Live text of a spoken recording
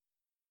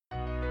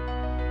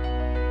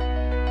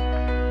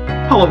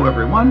Hello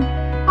everyone,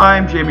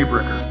 I'm Jamie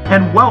Bricker,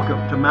 and welcome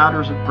to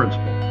Matters of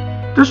Principal.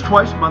 This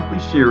twice-monthly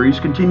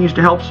series continues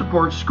to help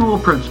support school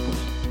principals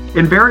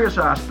in various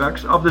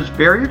aspects of this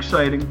very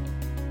exciting,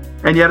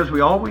 and yet, as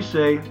we always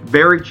say,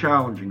 very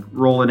challenging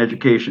role in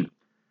education.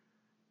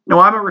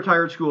 Now, I'm a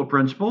retired school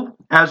principal,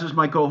 as is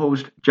my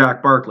co-host,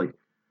 Jack Barkley.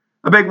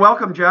 A big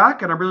welcome,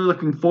 Jack, and I'm really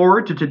looking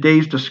forward to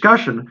today's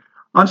discussion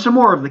on some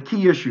more of the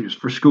key issues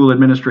for school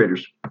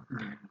administrators.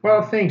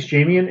 Well, thanks,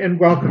 Jamie, and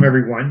welcome,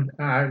 everyone.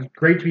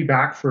 Great to be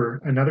back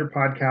for another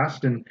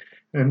podcast,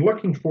 and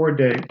looking forward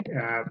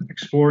to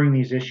exploring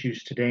these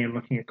issues today and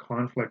looking at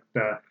conflict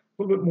a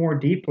little bit more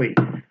deeply.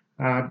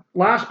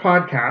 Last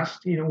podcast,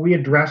 we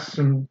addressed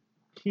some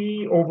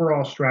key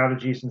overall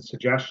strategies and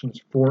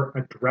suggestions for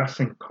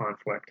addressing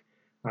conflict.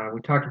 We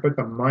talked about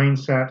the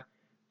mindset,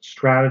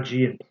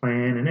 strategy, and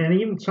plan,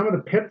 and even some of the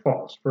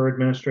pitfalls for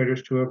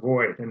administrators to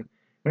avoid. And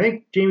I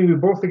think, Jamie, we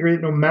both agree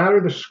that no matter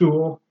the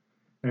school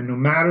and no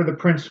matter the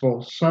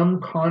principal, some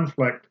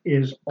conflict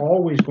is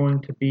always going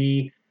to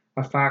be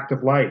a fact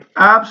of life.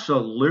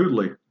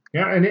 Absolutely.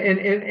 Yeah, and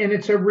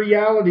it's a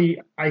reality,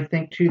 I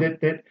think, too,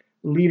 that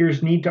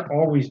leaders need to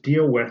always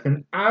deal with.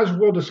 And as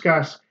we'll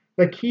discuss,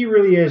 the key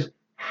really is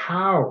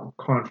how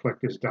conflict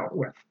is dealt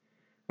with.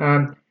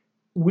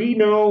 We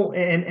know,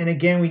 and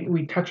again,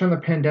 we touch on the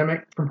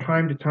pandemic from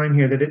time to time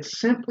here, that it's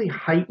simply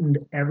heightened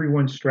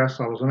everyone's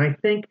stress levels. And I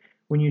think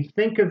when you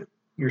think of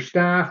your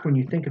staff, when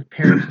you think of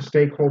parents and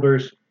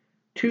stakeholders,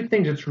 two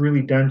things it's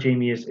really done,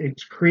 Jamie, is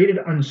it's created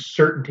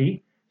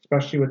uncertainty,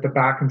 especially with the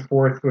back and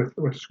forth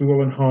with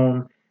school and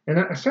home, and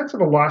a sense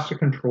of a loss of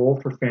control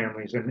for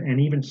families and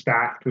even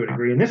staff to a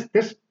degree. And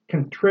this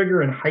can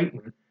trigger and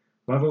heighten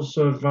levels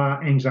of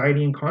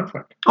anxiety and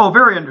conflict. Oh,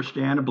 very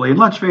understandably. And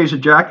let's face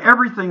it, Jack,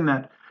 everything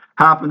that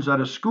happens at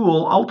a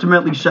school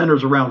ultimately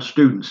centers around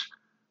students.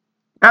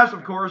 As,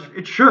 of course,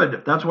 it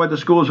should. That's why the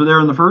schools are there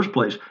in the first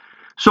place.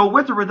 So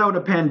with or without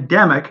a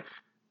pandemic,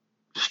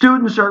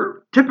 students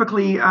are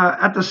typically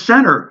at the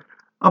center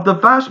of the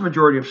vast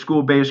majority of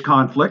school-based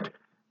conflict,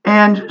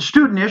 and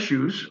student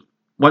issues,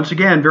 once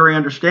again, very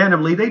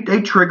understandably,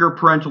 they trigger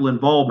parental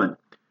involvement.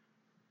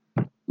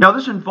 Now,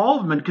 this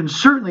involvement can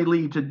certainly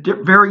lead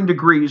to varying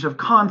degrees of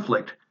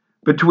conflict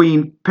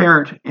between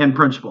parent and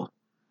principal.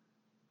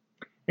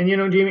 And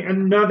Jamie,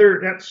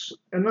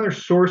 another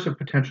source of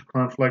potential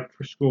conflict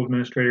for school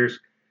administrators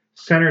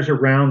centers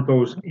around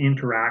those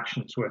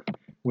interactions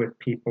with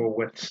people,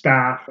 with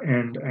staff,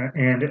 and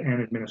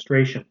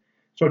administration.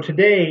 So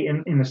today,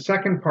 in the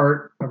second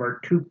part of our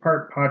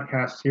two-part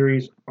podcast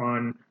series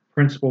on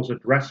principals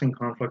addressing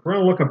conflict, we're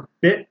going to look a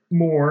bit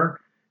more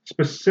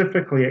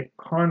specifically at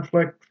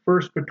conflict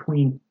first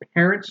between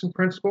parents and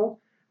principal,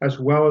 as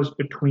well as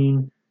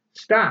between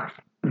staff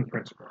and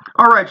principal.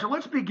 All right, so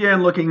let's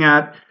begin looking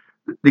at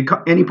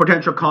any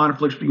potential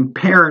conflicts between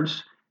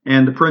parents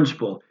and the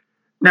principal.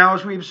 Now,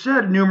 as we've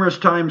said numerous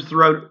times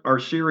throughout our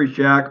series,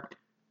 Jack,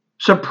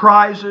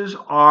 surprises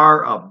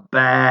are a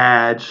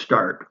bad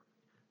start.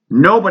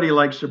 Nobody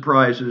likes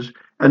surprises,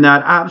 and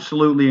that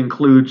absolutely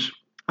includes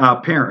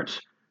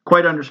parents,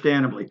 quite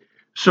understandably.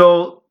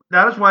 So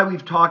that is why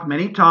we've talked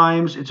many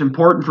times. It's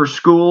important for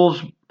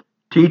schools,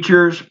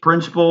 teachers,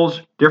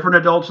 principals, different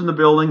adults in the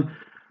building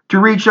to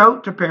reach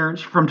out to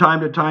parents from time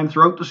to time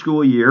throughout the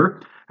school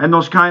year, and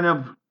those kind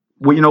of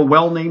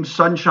well-named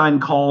sunshine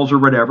calls or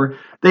whatever,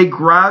 they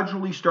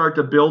gradually start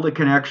to build a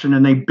connection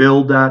and they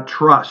build that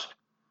trust.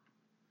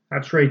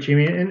 That's right,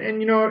 Jimmy. And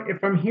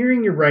if I'm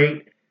hearing you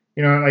right,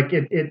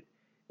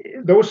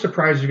 those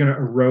surprises are going to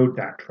erode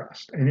that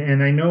trust.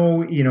 And I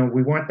know,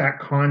 we want that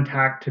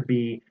contact to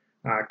be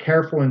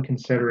careful and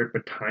considerate,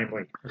 but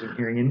timely, as I'm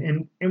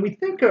hearing. And we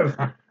think of,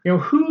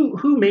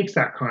 who makes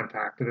that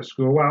contact at a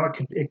school? Well,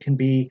 it can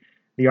be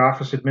the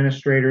office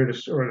administrator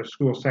or the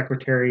school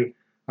secretary.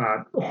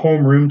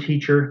 Homeroom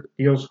teacher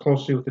deals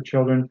closely with the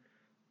children,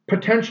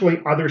 potentially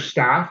other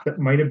staff that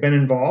might have been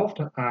involved,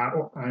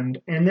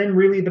 and then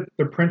really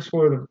the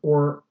principal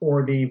or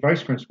the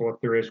vice principal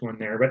if there is one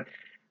there. But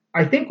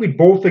I think we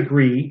both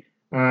agree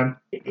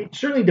it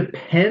certainly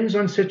depends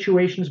on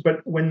situations,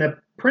 but when the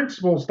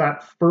principal's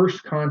that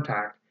first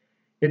contact,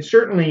 it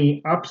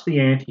certainly ups the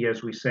ante,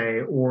 as we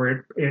say,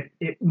 or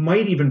it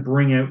might even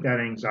bring out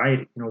that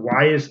anxiety.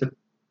 Why is the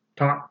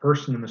top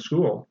person in the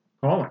school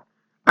calling?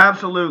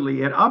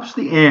 Absolutely. It ups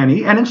the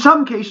ante. And in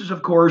some cases,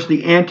 of course,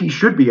 the ante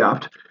should be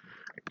upped.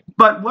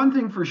 But one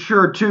thing for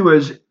sure, too,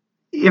 is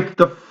if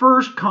the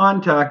first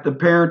contact the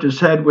parent has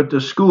had with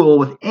the school,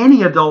 with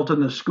any adult in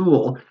the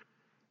school,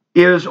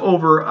 is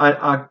over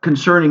a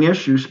concerning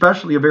issue,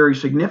 especially a very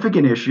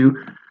significant issue,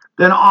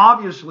 then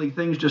obviously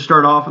things just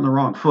start off on the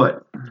wrong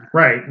foot.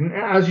 Right. And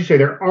as you say,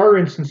 there are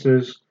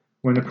instances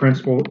when the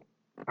principal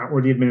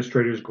or the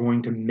administrator is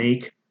going to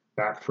make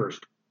that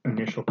first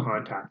initial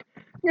contact.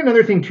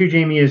 Another thing too,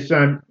 Jamie, is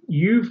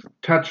you've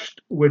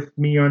touched with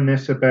me on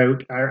this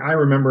about, I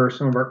remember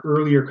some of our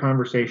earlier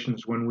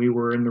conversations when we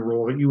were in the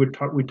role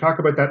that we talk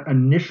about that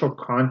initial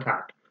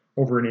contact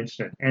over an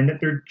incident, and that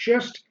there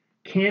just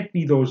can't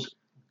be those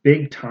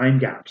big time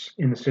gaps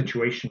in the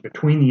situation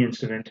between the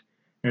incident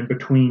and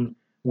between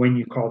when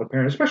you call the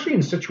parent, especially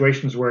in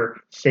situations where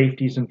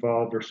safety is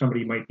involved or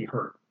somebody might be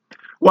hurt?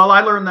 Well,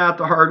 I learned that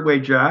the hard way,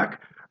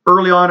 Jack.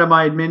 Early on in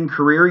my admin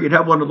career, you'd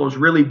have one of those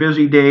really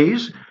busy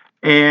days,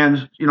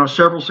 and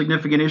several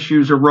significant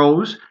issues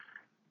arose.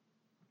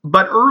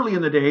 But early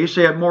in the day,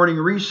 say at morning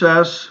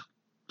recess,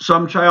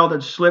 some child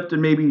had slipped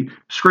and maybe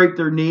scraped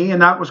their knee,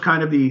 and that was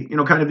kind of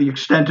the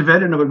extent of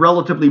it, and a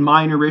relatively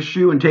minor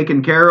issue and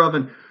taken care of,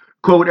 and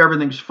quote,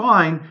 everything's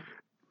fine.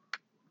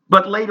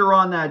 But later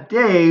on that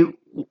day,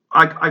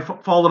 I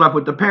followed up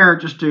with the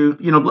parent just to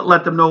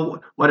let them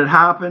know what had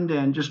happened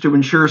and just to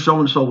ensure so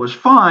and so was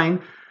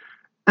fine.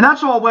 And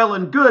that's all well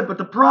and good, but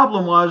the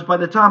problem was by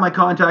the time I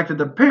contacted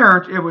the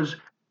parent, it was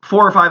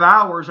 4 or 5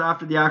 hours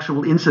after the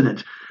actual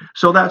incident.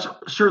 So that's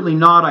certainly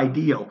not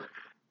ideal.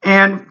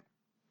 And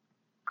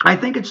I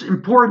think it's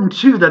important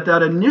too that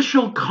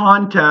initial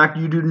contact,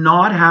 you do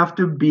not have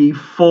to be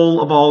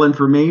full of all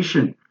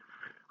information.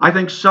 I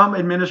think some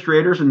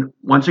administrators, and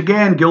once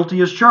again,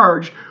 guilty as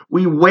charged,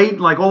 we wait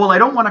like, oh, well, I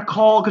don't want to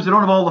call because I don't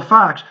have all the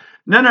facts.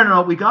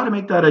 No. We got to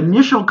make that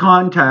initial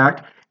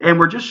contact, and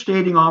we're just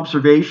stating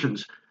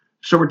observations.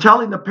 So we're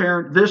telling the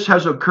parent this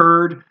has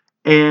occurred,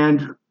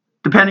 and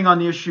depending on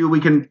the issue, we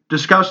can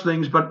discuss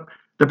things, but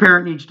the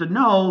parent needs to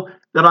know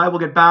that I will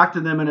get back to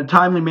them in a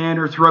timely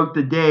manner throughout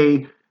the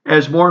day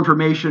as more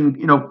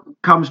information,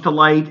 comes to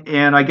light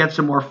and I get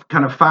some more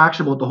kind of facts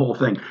about the whole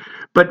thing.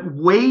 But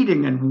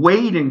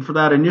waiting for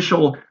that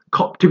initial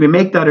call, to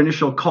make that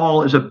initial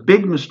call is a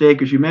big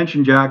mistake, as you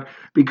mentioned, Jack,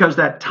 because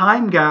that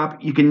time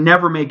gap, you can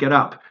never make it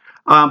up.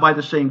 By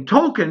the same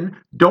token,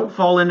 don't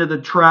fall into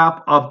the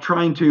trap of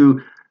trying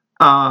to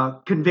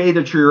convey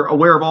that you're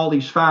aware of all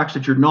these facts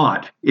that you're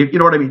not. If you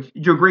know what I mean. Do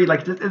you agree?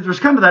 Like there's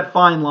kind of that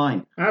fine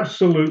line.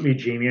 Absolutely,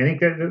 Jamie. I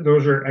think that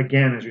those are,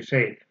 again, as you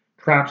say,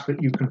 traps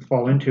that you can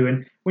fall into.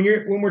 And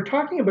when we're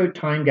talking about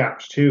time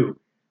gaps too,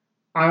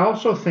 I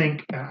also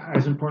think,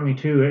 as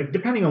importantly too,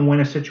 depending on when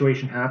a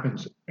situation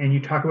happens, and you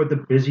talk about the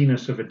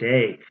busyness of a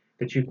day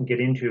that you can get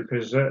into,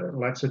 because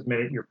let's admit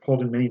it, you're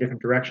pulled in many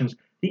different directions.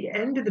 The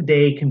end of the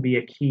day can be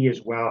a key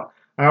as well.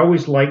 I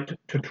always liked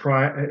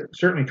to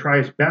certainly try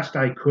as best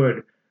I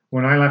could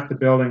when I left the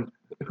building.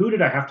 Who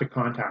did I have to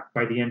contact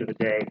by the end of the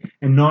day,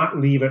 and not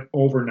leave it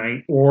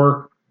overnight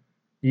or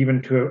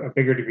even to a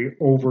bigger degree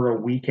over a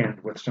weekend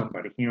with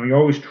somebody. You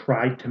always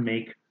tried to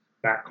make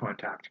that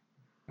contact.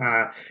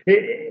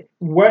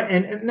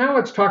 And now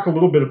let's talk a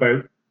little bit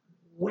about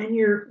when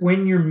you're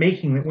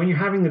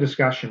having the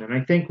discussion. And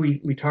I think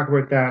we talk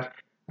about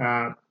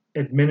that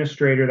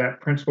administrator,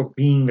 that principal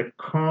being the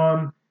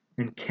calm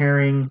and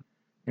caring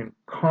and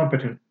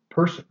competent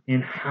person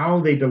in how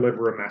they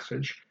deliver a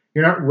message.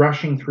 You're not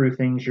rushing through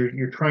things.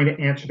 You're trying to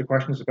answer the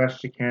questions the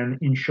best you can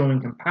in showing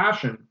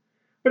compassion.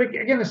 But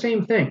again, the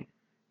same thing.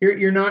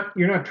 You're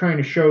not trying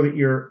to show that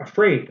you're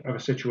afraid of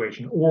a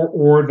situation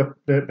or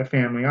the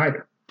family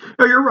either.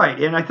 No, you're right,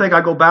 and I think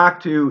I go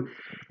back to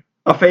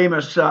a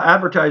famous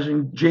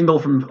advertising jingle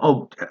from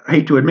I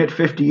hate to admit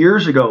 50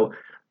 years ago.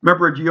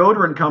 Remember, a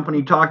deodorant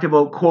company talked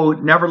about,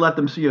 quote, never let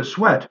them see us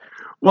sweat.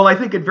 Well, I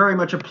think it very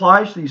much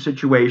applies to these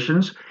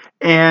situations.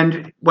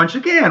 And once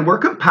again, we're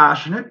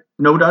compassionate,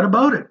 no doubt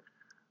about it,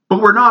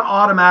 but we're not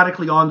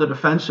automatically on the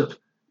defensive.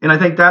 And I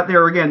think that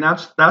there again,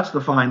 that's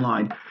the fine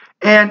line.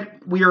 And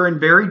we are in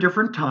very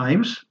different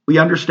times. We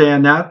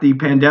understand that the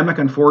pandemic,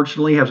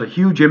 unfortunately, has a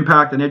huge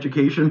impact on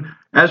education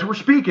as we're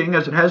speaking,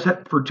 as it has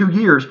for 2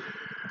 years.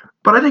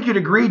 But I think you'd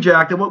agree,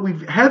 Jack, that what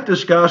we have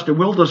discussed and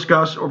will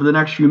discuss over the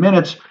next few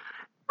minutes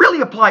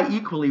really apply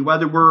equally,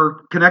 whether we're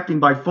connecting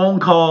by phone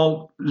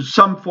call,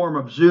 some form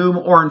of Zoom,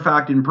 or in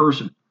fact in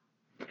person.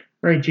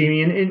 Right,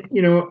 Jamie. And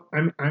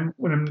I'm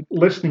when I'm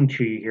listening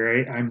to you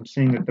here, I'm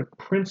saying that the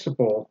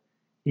principle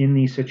in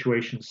these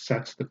situations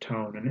sets the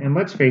tone. And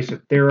let's face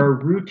it, there are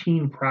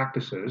routine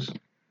practices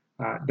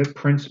that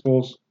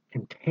principals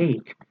can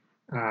take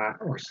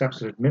or steps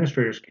that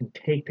administrators can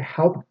take to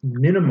help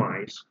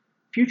minimize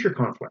future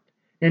conflict.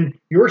 And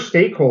your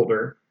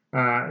stakeholder,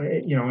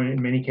 in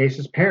many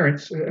cases,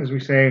 parents, as we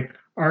say,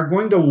 are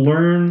going to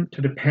learn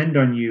to depend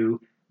on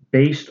you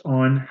based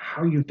on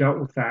how you dealt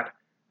with that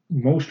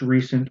most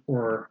recent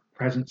or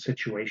present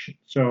situation.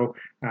 So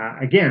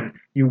again,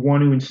 you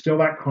want to instill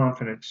that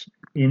confidence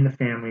in the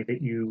family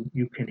that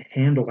you can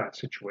handle that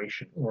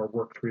situation or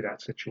work through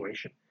that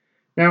situation.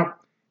 Now,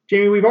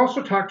 Jamie, we've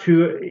also talked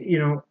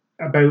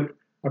about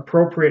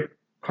appropriate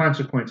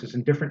consequences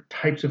and different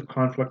types of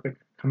conflict that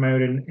come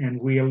out,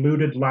 and we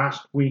alluded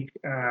last week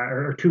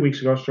or 2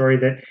 weeks ago, sorry,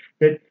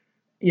 that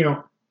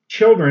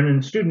children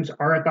and students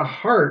are at the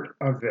heart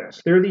of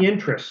this. They're the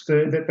interests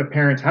that the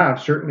parents have,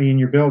 certainly in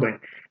your building.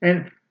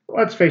 And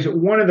let's face it,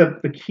 one of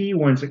the key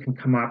ones that can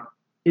come up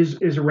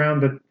is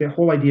around the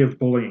whole idea of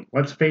bullying.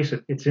 Let's face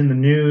it, it's in the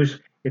news,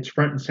 it's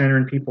front and center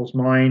in people's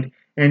mind.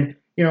 And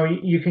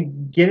you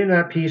can get into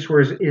that piece where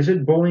is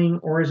it bullying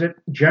or is it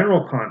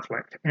general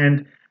conflict?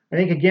 And I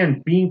think,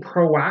 again, being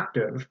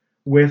proactive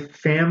with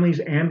families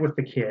and with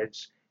the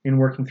kids in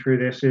working through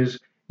this is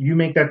you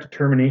make that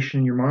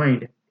determination in your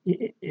mind.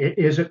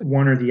 Is it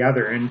one or the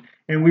other?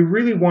 And we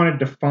really want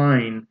to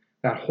define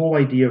that whole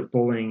idea of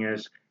bullying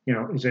is,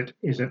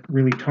 is it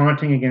really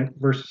taunting against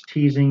versus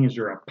teasing? Is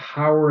there a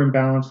power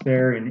imbalance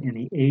there in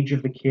the age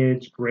of the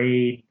kids,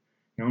 grade,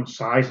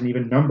 size, and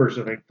even numbers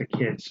of the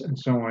kids, and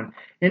so on?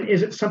 And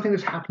is it something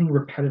that's happening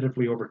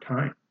repetitively over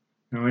time?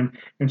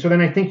 And so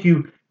then I think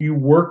you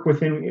work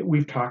within.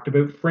 We've talked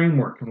about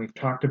framework, and we've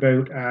talked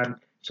about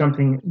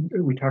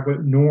we talk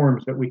about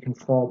norms that we can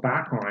fall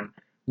back on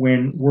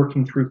when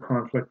working through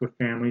conflict with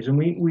families. And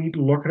we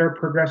look at our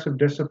progressive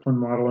discipline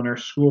model and our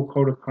school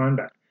code of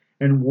conduct.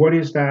 And what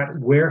is that?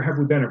 Where have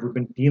we been? Have we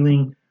been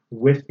dealing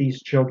with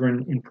these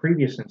children in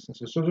previous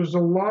instances? So there's a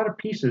lot of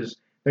pieces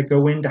that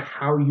go into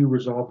how you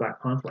resolve that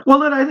conflict. Well,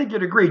 then I think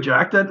you'd agree,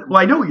 Jack,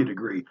 I know you'd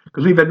agree,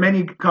 because we've had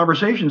many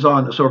conversations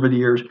on this over the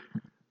years.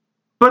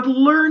 But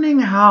learning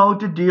how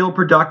to deal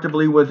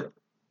productively with,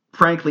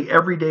 frankly,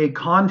 everyday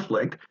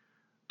conflict,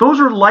 those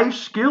are life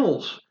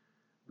skills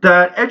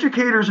that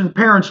educators and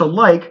parents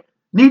alike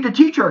need to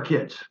teach our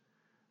kids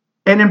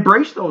and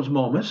embrace those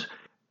moments.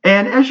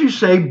 And as you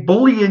say,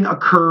 bullying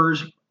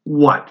occurs,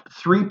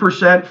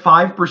 3%,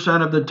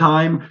 5% of the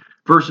time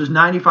versus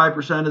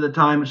 95% of the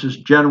time it's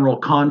just general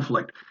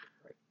conflict.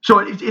 So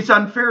it's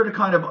unfair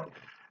to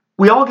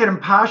we all get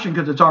impassioned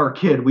because it's our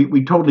kid.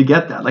 We totally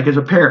get that, like as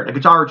a parent, like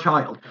it's our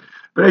child.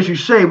 But as you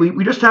say,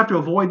 we just have to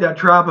avoid that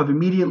trap of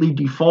immediately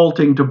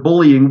defaulting to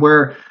bullying,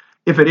 where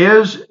if it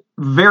is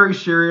very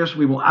serious,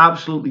 we will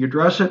absolutely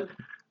address it.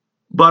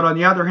 But on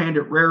the other hand,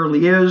 it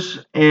rarely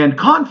is. And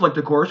conflict,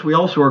 of course, we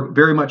also are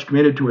very much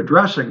committed to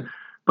addressing.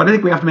 But I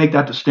think we have to make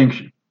that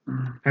distinction.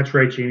 That's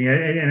right, Jamie.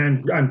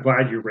 And I'm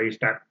glad you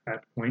raised that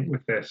point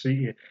with this.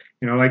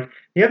 Like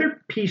the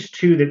other piece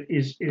too that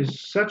is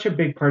such a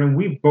big part, and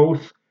we've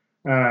both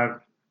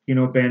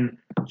been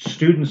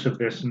students of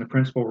this in the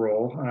principal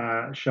role,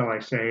 shall I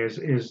say,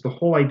 is the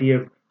whole idea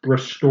of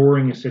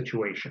restoring a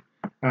situation.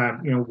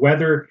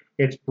 Whether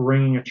it's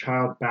bringing a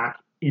child back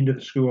into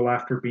the school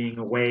after being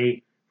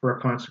away for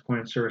a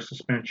consequence or a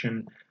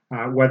suspension,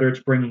 whether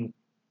it's bringing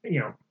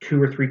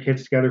 2 or 3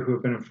 kids together who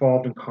have been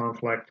involved in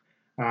conflict,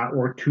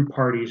 or 2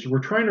 parties. We're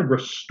trying to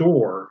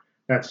restore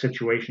that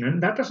situation,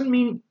 and that doesn't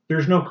mean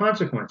there's no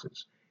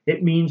consequences.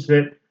 It means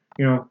that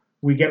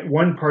we get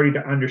one party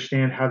to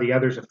understand how the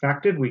other's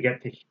affected. We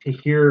get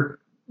to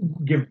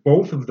give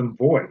both of them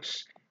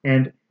voice.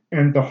 And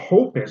the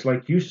hope is,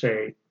 like you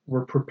say,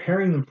 we're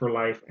preparing them for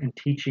life and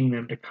teaching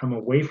them to come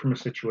away from a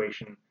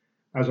situation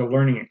as a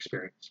learning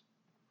experience.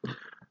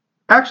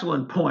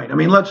 Excellent point. I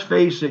mean, let's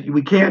face it,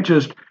 we can't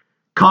just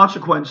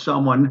consequence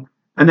someone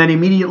and then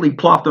immediately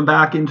plop them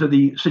back into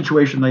the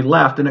situation they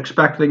left and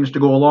expect things to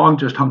go along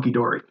just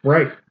hunky-dory.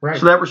 Right.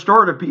 So that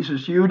restorative piece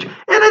is huge. And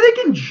I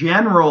think in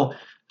general,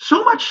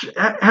 so much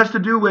has to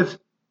do with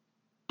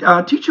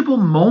teachable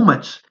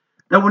moments.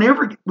 That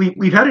whenever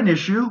we've had an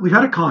issue, we've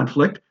had a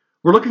conflict,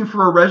 we're looking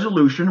for a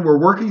resolution, we're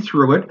working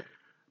through it.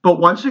 But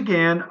once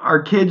again,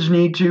 our kids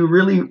need to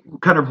really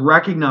kind of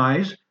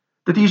recognize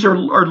that these are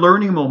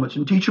learning moments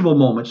and teachable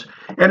moments.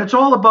 And it's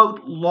all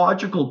about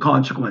logical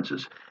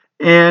consequences.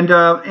 And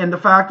the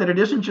fact that it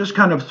isn't just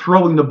kind of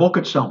throwing the book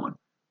at someone.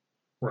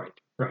 Right.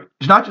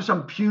 It's not just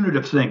some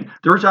punitive thing.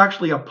 There's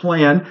actually a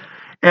plan.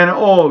 And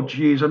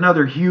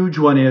another huge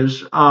one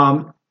is,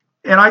 and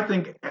I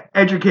think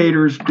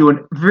educators do a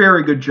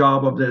very good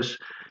job of this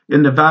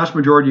in the vast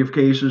majority of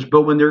cases,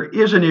 but when there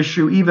is an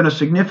issue, even a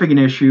significant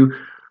issue,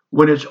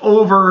 when it's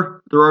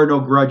over, there are no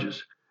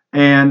grudges.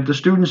 And the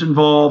students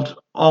involved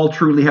all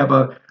truly have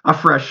a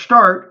fresh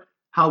start.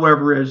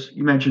 However, as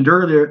you mentioned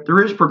earlier,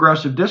 there is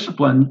progressive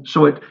discipline.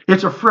 So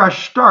it's a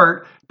fresh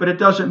start, but it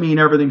doesn't mean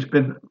everything's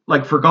been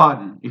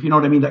forgotten, if you know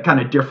what I mean, that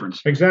kind of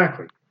difference.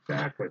 Exactly.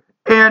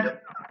 And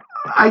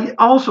I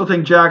also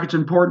think, Jack, it's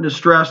important to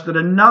stress that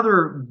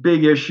another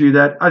big issue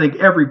that I think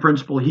every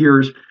principal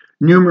hears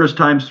numerous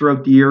times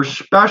throughout the year,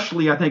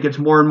 especially I think it's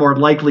more and more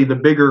likely the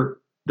bigger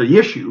the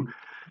issue,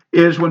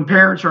 is when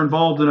parents are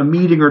involved in a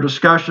meeting or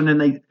discussion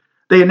and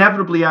they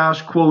inevitably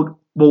ask, quote,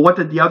 well, what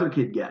did the other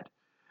kid get?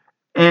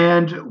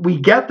 And we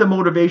get the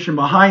motivation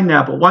behind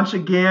that. But once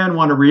again,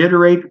 want to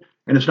reiterate,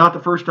 and it's not the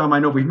first time I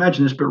know we've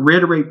mentioned this, but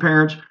reiterate,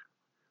 parents,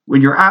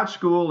 when you're at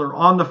school or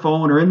on the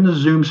phone or in the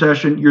Zoom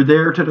session, you're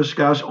there to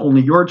discuss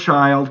only your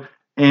child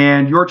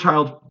and your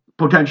child's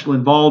potential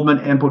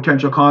involvement and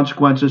potential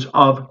consequences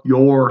of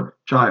your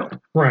child.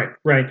 Right.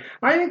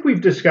 I think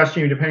we've discussed,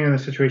 depending on the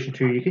situation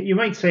too, you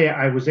might say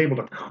I was able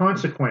to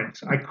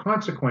consequence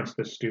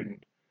this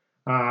student.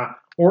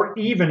 Or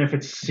even if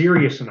it's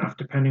serious enough,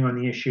 depending on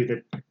the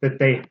issue that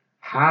they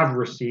have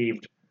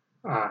received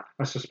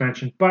a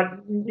suspension. But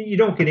you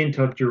don't get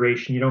into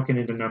duration, you don't get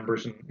into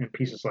numbers and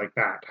pieces like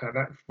that.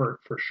 That for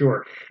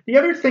sure. The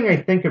other thing I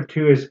think of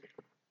too is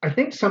I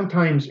think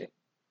sometimes you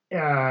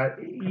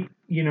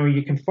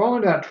can fall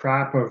into that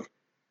trap of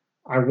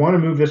I want to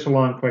move this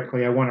along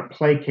quickly. I want to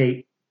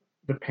placate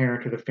the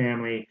parent or the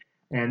family.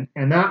 And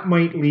that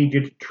might lead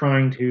you to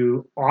trying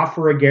to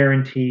offer a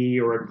guarantee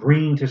or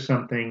agreeing to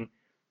something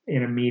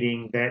in a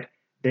meeting that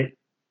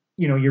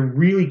you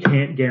really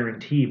can't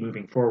guarantee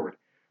moving forward.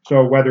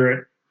 So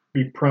whether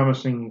be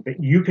promising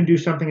that you can do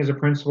something as a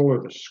principal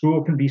or the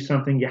school can be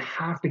something. You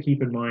have to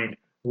keep in mind,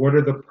 what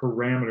are the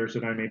parameters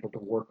that I'm able to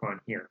work on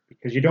here?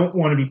 Because you don't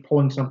want to be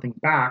pulling something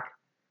back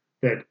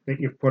that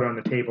you've put on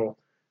the table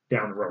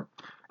down the road.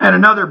 And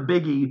another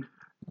biggie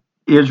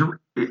is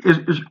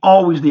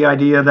always the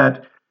idea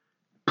that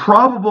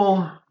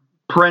probable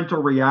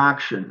parental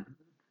reaction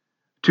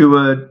to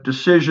a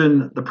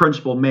decision the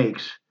principal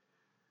makes,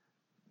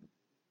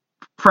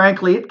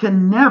 frankly, it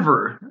can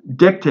never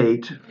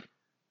dictate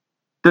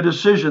the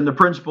decision the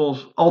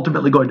principal's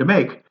ultimately going to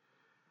make.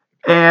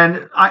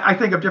 And I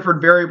think of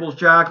different variables,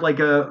 Jack, like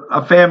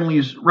a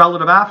family's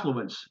relative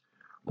affluence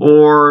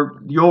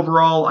or the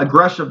overall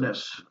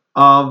aggressiveness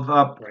of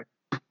Right.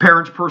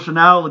 parents'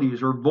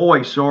 personalities or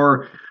voice,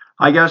 or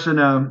I guess in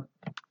a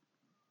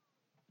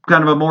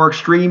kind of a more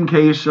extreme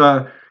case,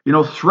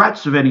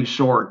 threats of any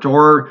sort,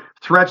 or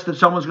threats that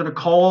someone's going to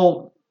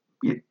call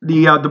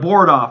the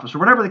board office, or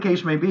whatever the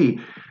case may be.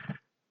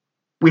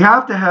 We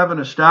have to have an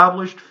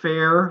established,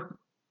 fair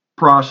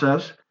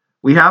process.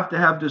 We have to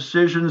have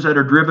decisions that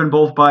are driven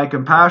both by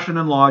compassion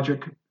and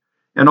logic,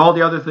 and all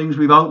the other things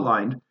we've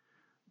outlined.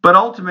 But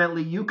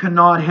ultimately, you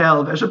cannot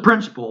have, as a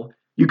principal,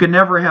 you can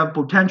never have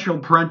potential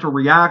parental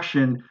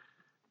reaction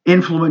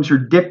influence or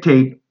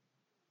dictate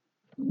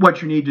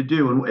what you need to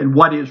do and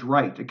what is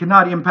right. It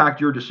cannot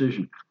impact your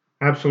decision.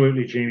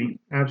 Absolutely, Jamie.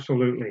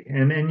 Absolutely.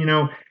 And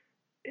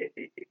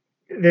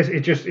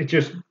it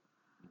just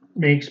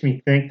makes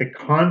me think that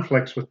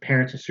conflicts with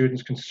parents and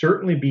students can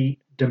certainly be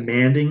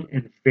demanding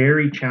and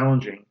very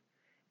challenging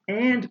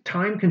and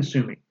time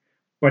consuming.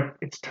 But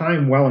it's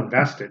time well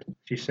invested, as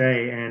you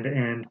say,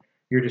 and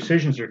your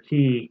decisions are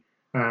key.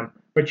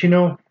 But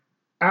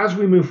as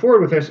we move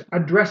forward with this,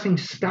 addressing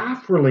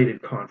staff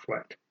related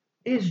conflict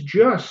is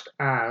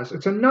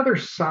it's another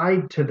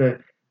side to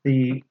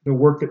the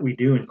work that we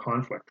do in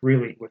conflict,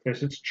 really, with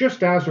this. It's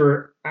just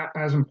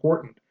as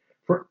important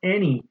for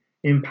any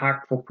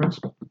impactful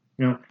principal.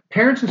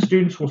 Parents and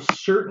students will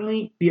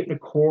certainly be at the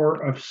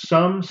core of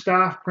some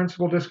staff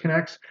principal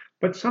disconnects,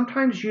 but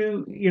sometimes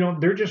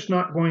they're just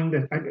not going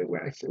to.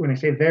 When I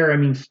say there, I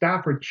mean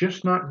staff are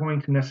just not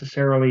going to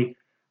necessarily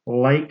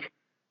like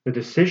the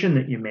decision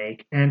that you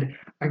make. And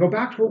I go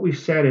back to what we've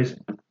said is,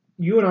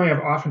 you and I have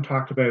often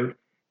talked about,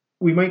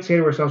 we might say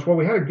to ourselves, well,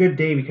 we had a good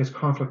day because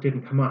conflict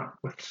didn't come up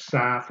with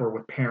staff or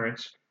with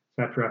parents,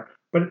 etc.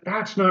 But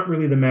that's not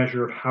really the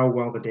measure of how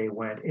well the day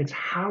went. It's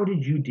how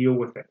did you deal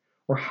with it?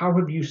 Or how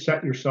have you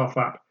set yourself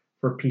up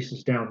for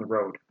pieces down the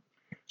road?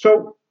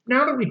 So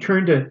now that we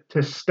turn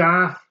to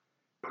staff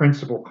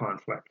principal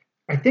conflict,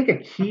 I think a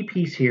key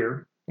piece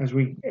here as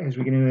we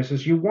get into this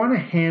is you want to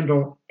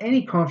handle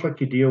any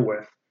conflict you deal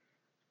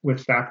with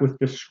staff with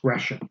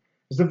discretion.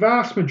 Because the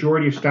vast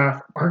majority of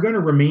staff are going to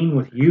remain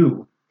with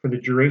you for the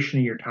duration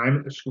of your time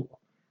at the school.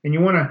 And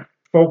you want to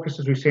focus,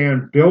 as we say,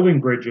 on building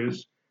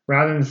bridges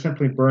rather than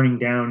simply burning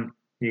down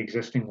the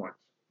existing ones.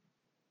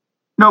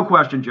 No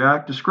question,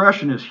 Jack.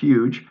 Discretion is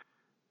huge,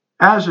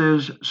 as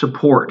is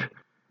support.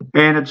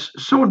 And it's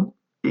so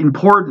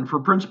important for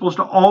principals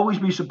to always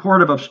be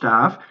supportive of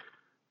staff,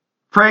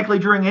 frankly,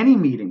 during any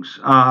meetings,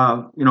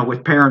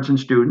 with parents and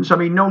students. I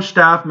mean, no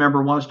staff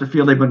member wants to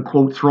feel they've been,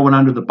 quote, thrown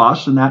under the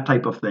bus and that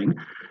type of thing.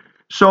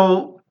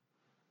 So,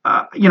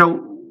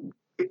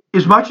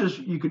 as much as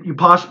you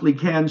possibly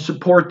can,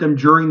 support them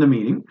during the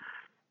meeting.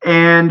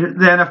 And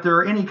then if there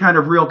are any kind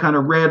of real kind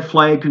of red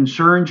flag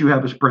concerns you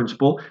have as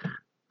principal,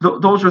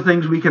 those are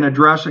things we can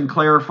address and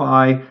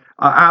clarify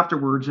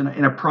afterwards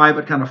in a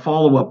private kind of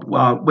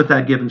follow-up with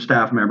that given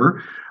staff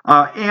member.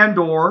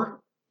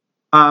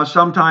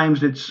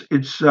 Sometimes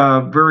it's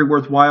very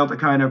worthwhile to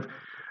kind of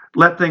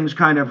let things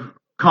kind of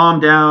calm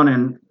down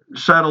and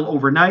settle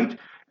overnight.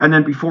 And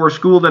then before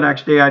school the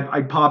next day,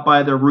 I'd pop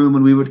by their room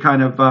and we would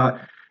kind of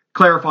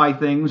clarify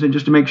things, and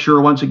just to make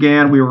sure, once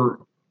again, we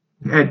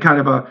had kind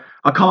of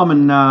a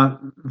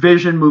common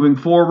vision moving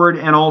forward,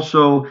 and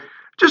also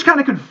just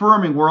kind of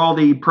confirming where all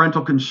the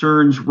parental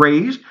concerns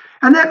raised.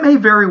 And that may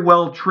very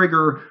well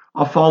trigger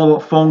a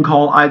follow-up phone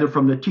call either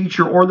from the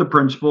teacher or the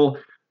principal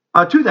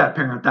to that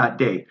parent that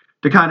day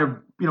to kind of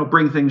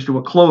bring things to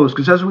a close.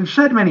 Because as we've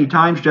said many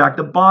times, Jack,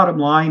 the bottom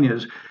line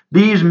is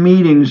these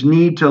meetings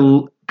need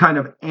to kind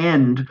of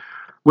end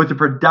with a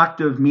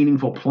productive,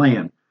 meaningful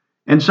plan.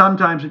 And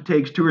sometimes it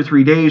takes 2 or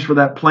 3 days for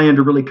that plan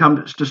to really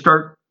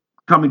start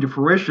coming to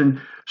fruition.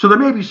 So there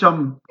may be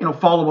some,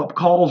 follow-up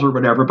calls or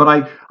whatever,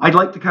 but I'd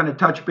like to kind of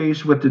touch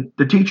base with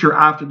the teacher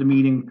after the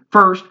meeting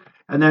first,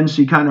 and then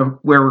see kind of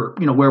where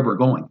we're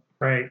going.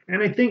 Right.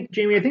 And I think,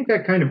 Jamie,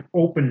 that kind of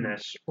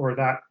openness or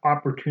that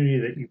opportunity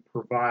that you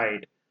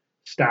provide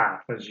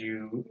staff, as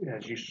you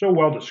so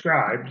well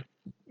described,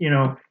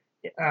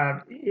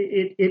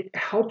 it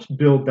helps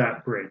build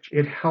that bridge.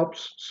 It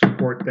helps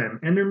support them.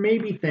 And there may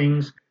be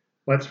things,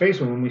 let's face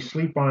it, when we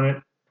sleep on it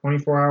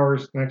 24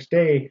 hours the next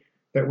day,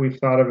 that we've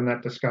thought of in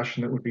that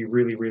discussion that would be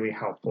really, really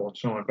helpful and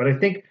so on. But I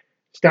think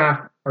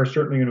staff are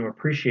certainly going to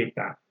appreciate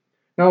that.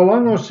 Now,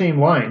 along those same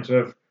lines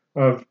of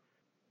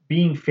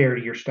being fair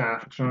to your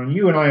staff and so on.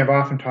 You and I have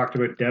often talked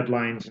about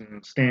deadlines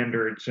and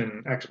standards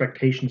and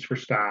expectations for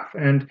staff.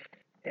 And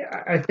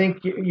I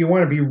think you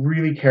want to be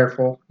really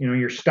careful.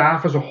 Your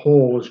staff as a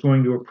whole is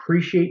going to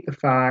appreciate the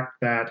fact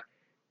that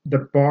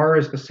the bar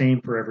is the same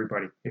for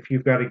everybody. If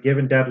you've got a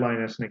given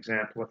deadline, as an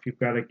example, if you've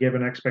got a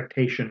given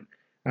expectation,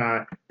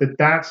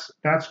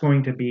 that's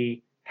going to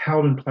be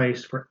held in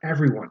place for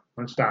everyone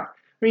on staff.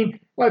 I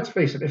mean, let's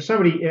face it.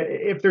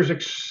 If there's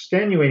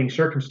extenuating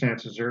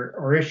circumstances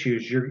or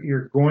issues,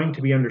 you're going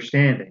to be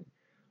understanding.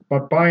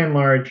 But by and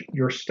large,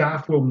 your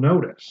staff will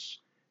notice,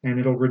 and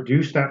it'll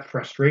reduce that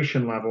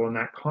frustration level and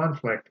that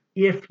conflict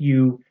if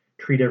you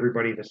treat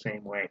everybody the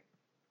same way.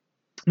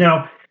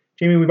 Now,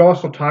 Jamie, we've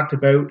also talked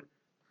about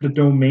the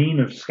domain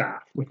of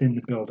staff within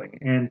the building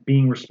and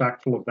being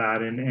respectful of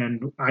that.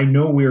 And I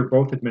know we are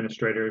both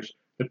administrators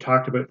that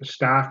talked about the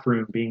staff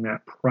room being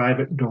that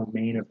private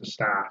domain of the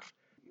staff.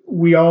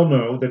 We all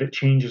know that it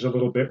changes a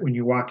little bit when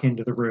you walk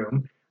into the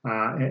room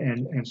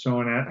and so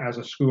on as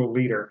a school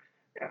leader.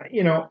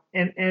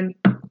 And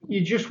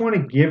you just want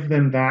to give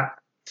them that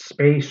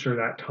space or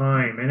that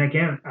time. And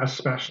again,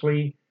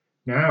 especially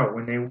now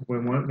when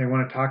they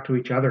want to talk to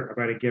each other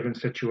about a given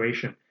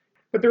situation.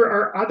 But there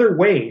are other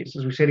ways,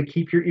 as we say, to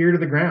keep your ear to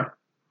the ground.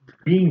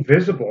 Being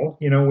visible,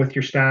 with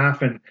your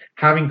staff and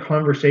having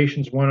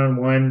conversations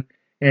one-on-one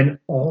and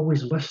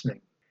always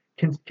listening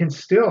can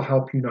still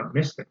help you not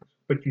miss things,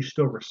 but you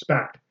still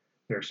respect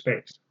their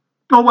space.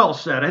 Oh, well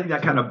said. I think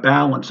that kind of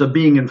balance of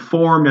being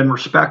informed and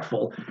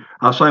respectful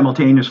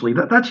simultaneously,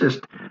 that's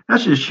just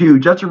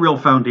huge. That's a real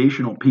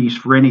foundational piece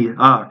for any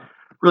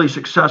really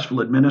successful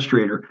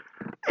administrator.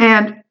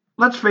 And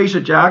let's face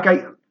it, Jack,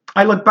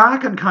 I look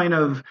back on kind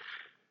of,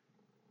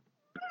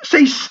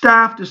 say,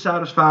 staff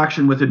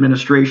dissatisfaction with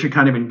administration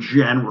kind of in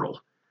general.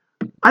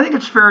 I think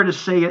it's fair to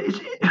say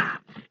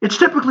it's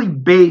typically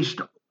based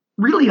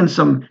really in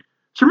some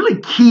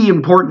really key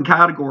important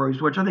categories,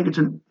 which I think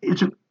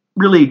it's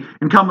really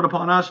incumbent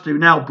upon us to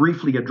now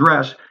briefly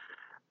address.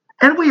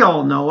 And we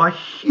all know a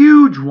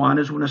huge one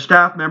is when a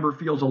staff member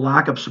feels a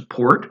lack of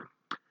support.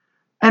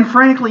 And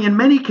frankly, in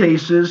many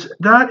cases,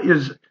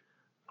 it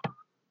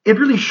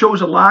really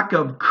shows a lack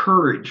of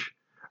courage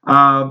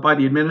by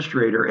the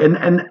administrator.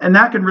 And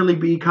that can really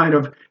be kind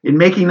of in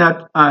making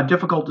that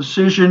difficult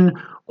decision,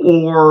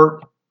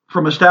 or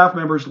from a staff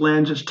member's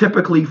lens, it's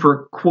typically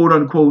for quote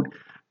unquote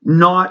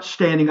not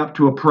standing up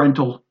to a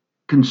parental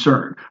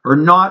concern or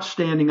not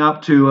standing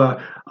up to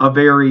a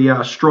very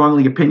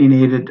strongly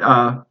opinionated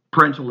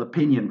parental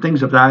opinion,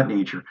 things of that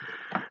nature.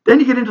 Then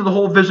you get into the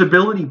whole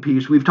visibility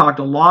piece we've talked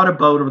a lot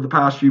about over the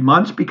past few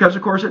months, because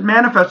of course it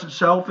manifests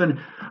itself in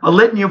a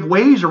litany of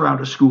ways around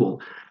a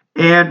school.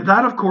 And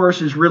that, of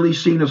course, is really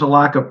seen as a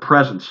lack of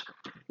presence.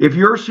 If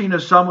you're seen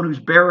as someone who's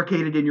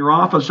barricaded in your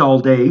office all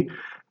day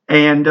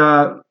and,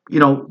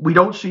 we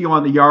don't see you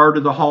on the yard or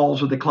the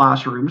halls or the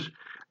classrooms,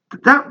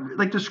 that,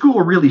 like, the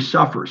school really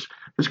suffers.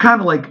 It's kind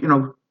of like,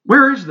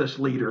 where is this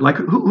leader? Like,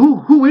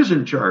 who is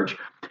in charge?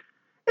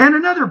 And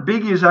another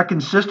biggie is that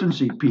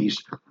consistency piece.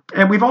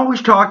 And we've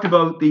always talked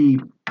about the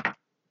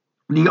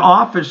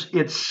office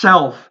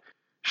itself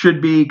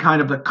should be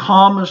kind of the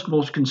calmest,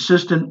 most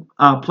consistent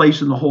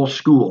place in the whole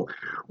school,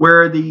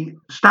 where the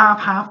staff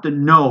have to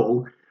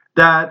know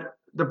that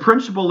the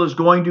principal is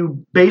going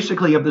to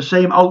basically have the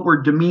same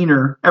outward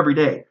demeanor every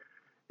day.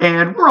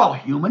 And we're all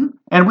human,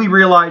 and we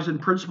realize in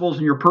principals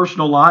in your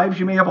personal lives,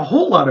 you may have a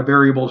whole lot of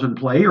variables in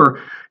play,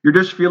 or you're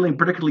just feeling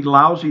particularly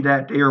lousy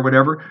that day or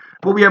whatever.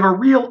 But we have a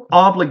real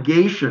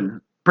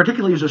obligation,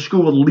 particularly as a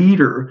school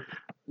leader,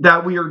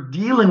 that we are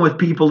dealing with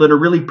people in a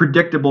really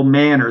predictable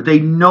manner. They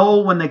know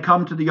when they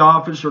come to the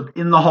office or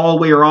in the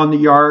hallway or on the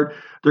yard,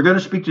 they're going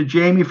to speak to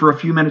Jamie for a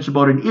few minutes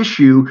about an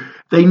issue.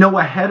 They know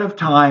ahead of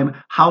time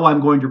how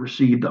I'm going to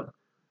receive them.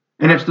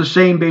 And it's the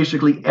same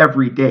basically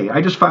every day.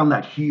 I just found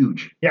that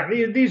huge. Yeah,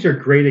 these are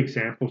great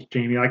examples,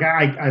 Jamie. Like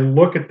I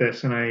look at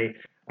this and I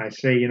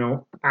say,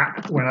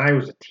 when I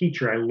was a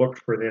teacher, I looked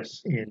for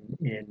this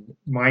in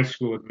my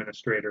school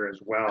administrator as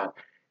well.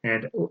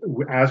 And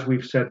as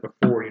we've said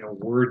before,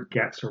 word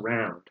gets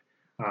around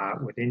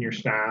within your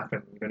staff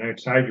and even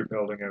outside your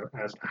building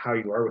as to how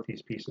you are with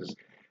these pieces.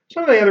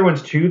 Some of the other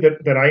ones too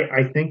that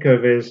I think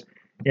of is,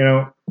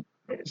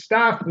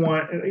 staff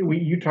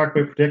you talk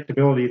about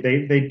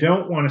predictability. They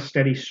don't want a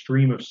steady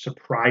stream of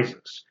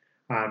surprises.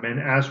 And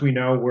as we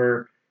know,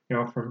 we're,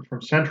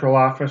 from central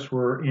office,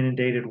 we're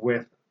inundated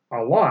with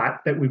a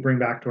lot that we bring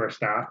back to our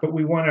staff, but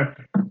we want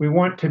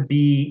to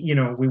be,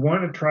 we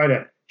want to try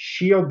to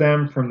shield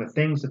them from the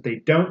things that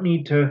they don't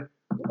need to,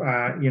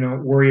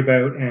 worry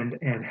about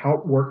and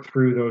help work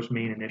through those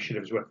main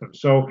initiatives with them.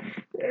 So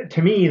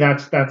to me,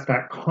 that's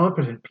that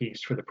competent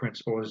piece for the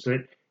principal, is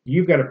that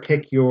you've got to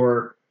pick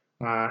your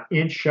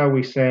inch, shall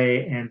we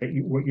say, and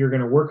what you're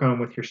going to work on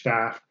with your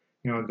staff,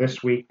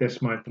 this week, this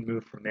month, and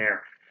move from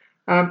there.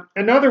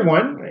 Another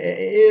one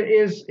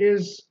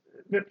is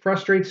that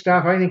frustrates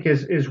staff, I think,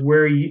 is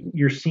where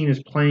you're seen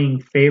as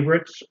playing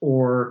favorites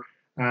or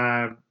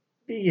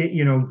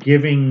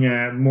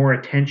giving more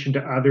attention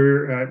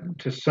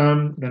to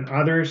some than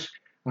others,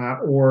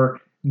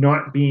 or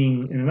not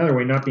being, in another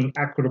way, not being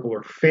equitable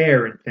or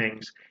fair in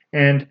things.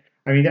 And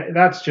I mean,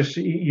 that's just,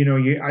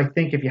 I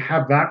think if you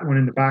have that one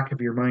in the back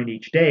of your mind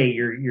each day,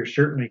 you're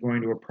certainly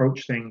going to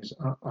approach things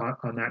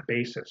on that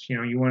basis.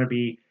 You want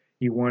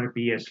to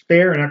be as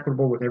fair and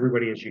equitable with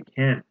everybody as you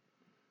can.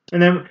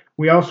 And then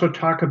we also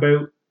talk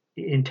about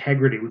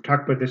integrity. We've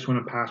talked about this one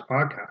in past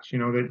podcasts,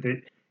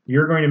 that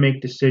you're going to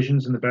make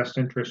decisions in the best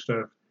interest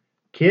of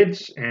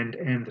kids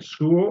and the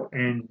school.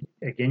 And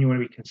again, you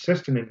want to be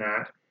consistent in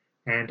that.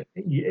 And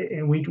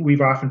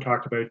we've often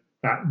talked about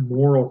that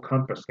moral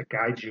compass that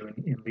guides you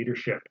in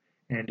leadership.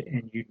 And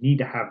you need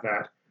to have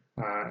that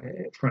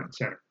front and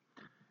center.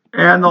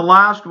 And the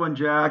last one,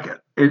 Jack,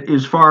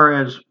 as far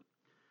as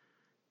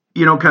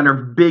kind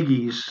of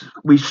biggies.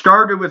 We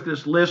started with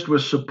this list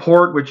with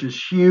support, which is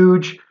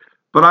huge,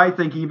 but I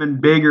think even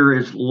bigger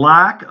is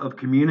lack of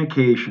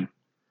communication.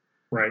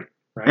 Right.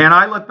 And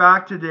I look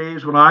back to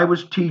days when I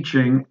was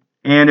teaching,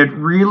 and it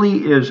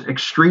really is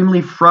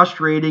extremely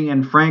frustrating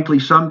and frankly,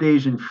 some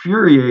days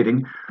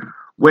infuriating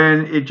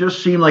when it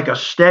just seemed like a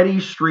steady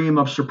stream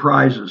of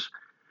surprises.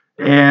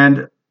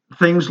 And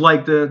things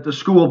like the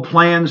school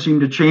plan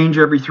seemed to change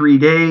every 3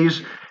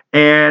 days.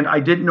 And I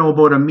didn't know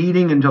about a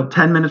meeting until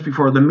 10 minutes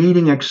before the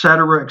meeting, et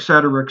cetera, et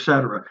cetera, et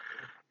cetera.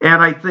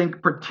 And I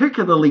think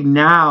particularly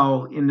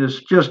now in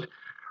this just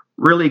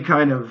really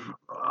kind of,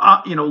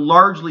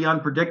 largely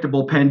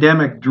unpredictable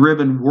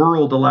pandemic-driven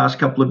world the last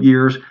couple of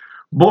years,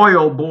 boy,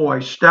 oh boy,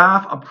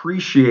 staff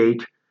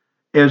appreciate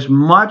as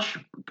much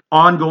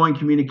ongoing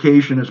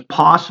communication as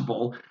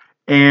possible.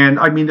 And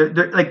I mean,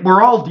 like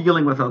we're all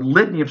dealing with a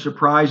litany of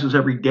surprises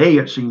every day,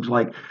 it seems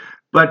like.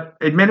 But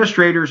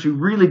administrators who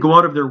really go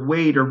out of their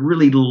way to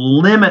really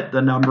limit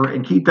the number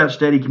and keep that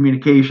steady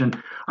communication,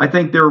 I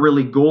think they're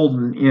really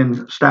golden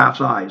in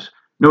staff's eyes,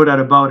 no doubt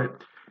about it.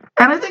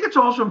 And I think it's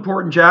also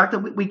important, Jack, that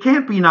we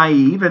can't be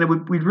naive,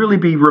 and we'd really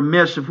be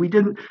remiss if we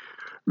didn't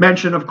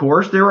mention, of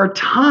course, there are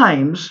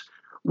times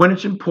when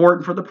it's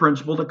important for the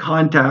principal to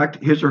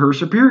contact his or her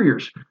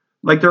superiors.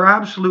 Like there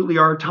absolutely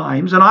are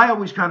times, and I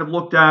always kind of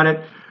looked at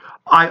it,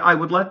 I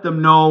would let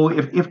them know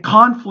if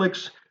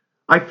conflicts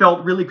I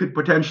felt really could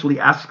potentially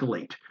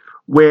escalate,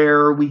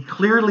 where we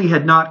clearly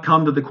had not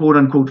come to the quote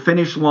unquote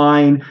finish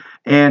line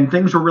and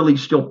things were really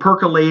still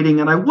percolating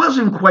and I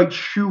wasn't quite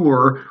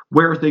sure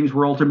where things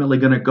were ultimately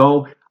going to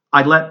go.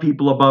 I let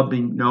people above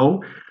me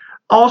know.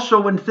 Also,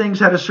 when things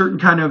had a certain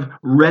kind of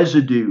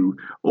residue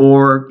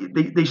or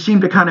they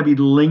seemed to kind of be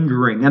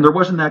lingering and there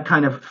wasn't that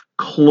kind of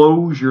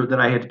closure that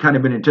I had kind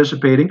of been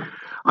anticipating,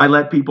 I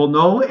let people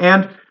know.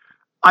 And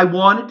I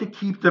wanted to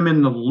keep them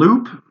in the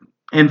loop.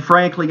 And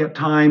frankly, at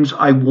times,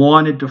 I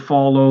wanted to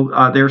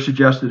follow their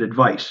suggested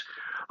advice,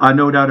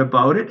 no doubt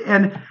about it.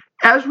 And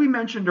as we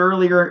mentioned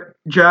earlier,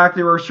 Jack,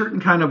 there are certain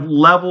kind of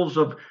levels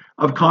of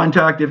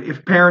contact.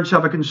 If parents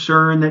have a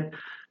concern that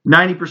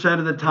 90%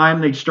 of the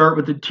time they start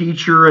with the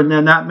teacher and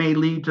then that may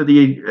lead to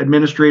the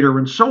administrator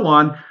and so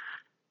on.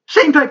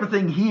 Same type of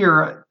thing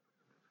here.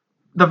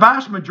 The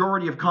vast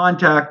majority of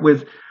contact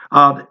with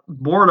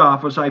board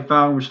office I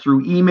found was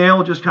through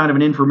email, just kind of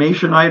an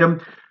information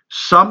item.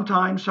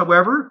 Sometimes,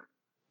 however,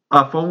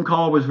 a phone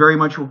call was very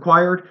much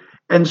required.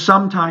 And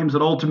sometimes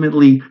it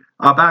ultimately,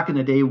 back in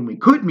the day when we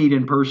could meet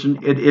in person,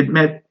 it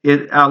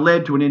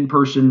led to an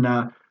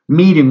in-person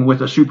meeting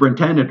with a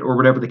superintendent or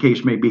whatever the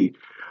case may be.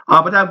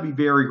 But that would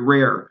be very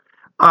rare.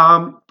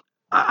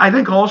 I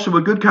think also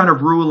a good kind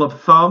of rule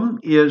of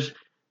thumb is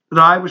that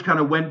I always kind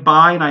of went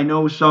by, and I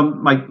know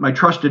some my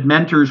trusted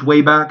mentors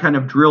way back kind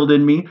of drilled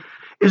in me,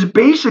 is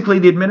basically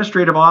the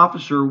administrative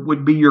officer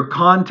would be your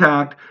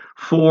contact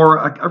for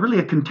a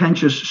really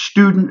contentious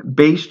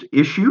student-based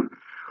issue,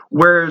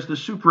 whereas the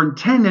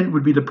superintendent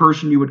would be the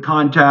person you would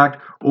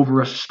contact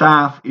over a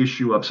staff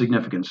issue of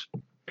significance.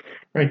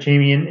 Right,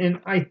 Jamie, and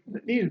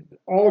these are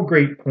all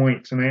great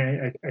points, and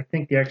I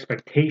think the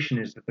expectation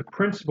is that the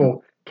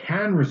principal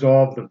can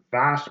resolve the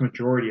vast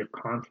majority of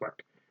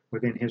conflict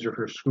within his or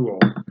her school,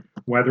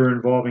 whether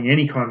involving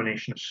any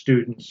combination of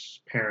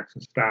students, parents,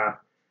 and staff,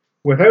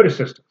 without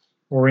assistance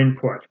or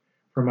input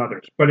from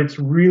others. But it's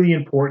really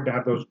important to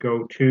have those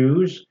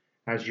go-tos,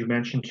 as you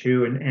mentioned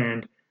too,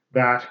 and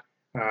that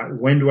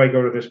when do I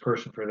go to this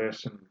person for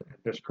this and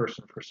this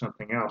person for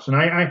something else? And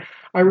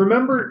I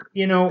remember,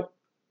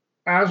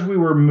 as we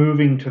were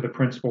moving to the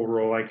principal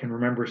role, I can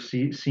remember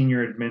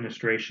senior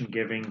administration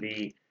giving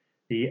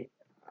the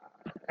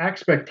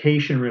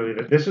expectation really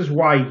that this is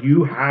why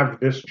you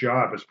have this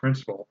job as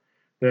principal,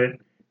 that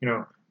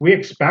we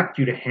expect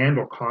you to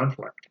handle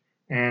conflict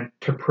and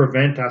to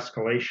prevent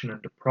escalation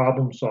and to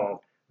problem solve.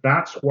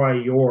 That's why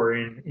you're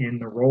in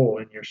the role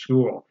in your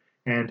school.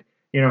 And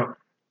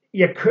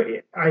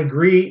I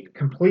agree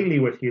completely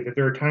with you that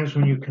there are times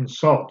when you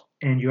consult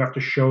and you have to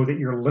show that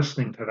you're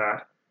listening to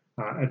that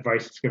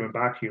advice that's given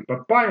back to you.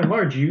 But by and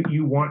large,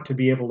 you want to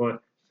be able to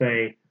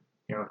say,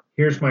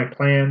 here's my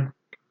plan.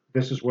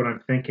 This is what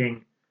I'm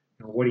thinking.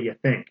 What do you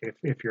think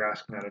if you're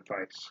asking that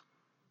advice?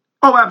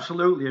 Oh,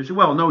 absolutely. As you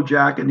well know,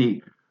 Jack, in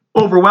the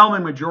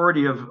overwhelming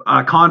majority of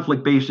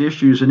conflict-based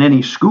issues in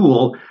any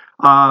school,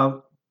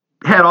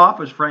 head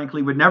office,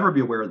 frankly, would never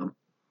be aware of them.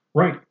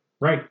 Right.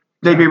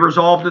 They'd be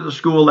resolved at the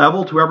school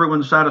level to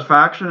everyone's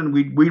satisfaction, and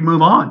we'd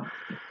move on.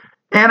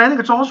 And I think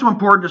it's also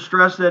important to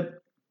stress that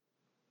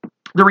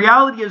the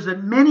reality is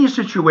that many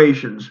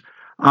situations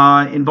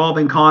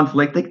involving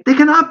conflict, they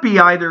cannot be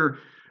either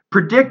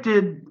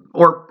predicted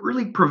or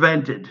really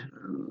prevented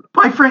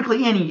by,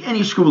 frankly,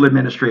 any school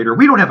administrator.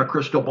 We don't have a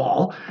crystal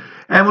ball.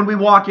 And when we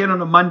walk in on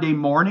a Monday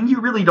morning,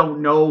 you really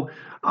don't know,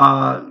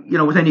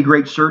 with any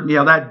great certainty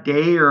how that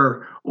day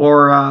or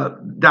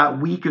that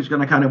week is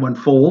going to kind of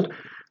unfold.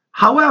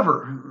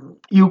 However,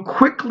 you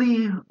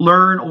quickly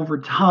learn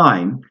over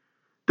time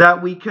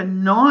that we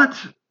cannot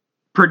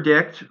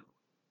predict,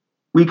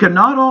 we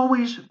cannot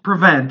always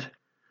prevent,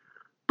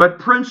 but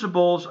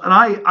principals, and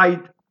I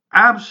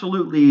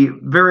absolutely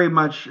very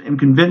much am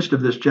convinced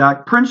of this,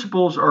 Jack,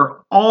 principals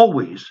are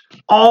always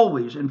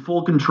in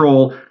full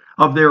control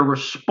of their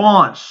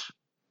response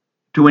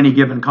to any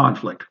given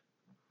conflict.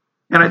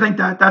 And I think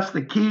that's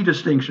the key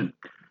distinction.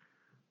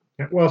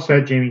 Well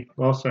said, Jamie.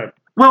 Well said.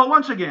 Well,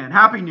 once again,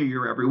 Happy New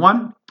Year,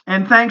 everyone.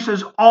 And thanks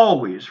as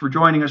always for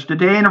joining us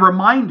today. And a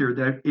reminder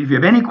that if you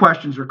have any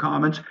questions or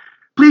comments,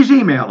 please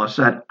email us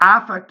at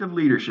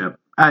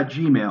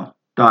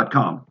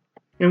affectiveleadership@gmail.com.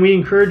 And we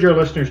encourage our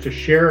listeners to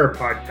share our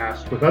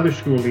podcast with other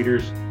school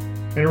leaders.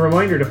 And a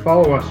reminder to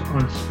follow us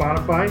on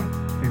Spotify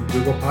and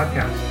Google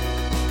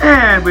Podcasts.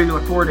 And we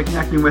look forward to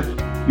connecting with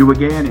you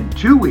again in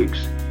 2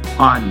 weeks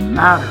on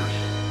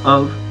Matters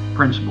of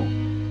Principle.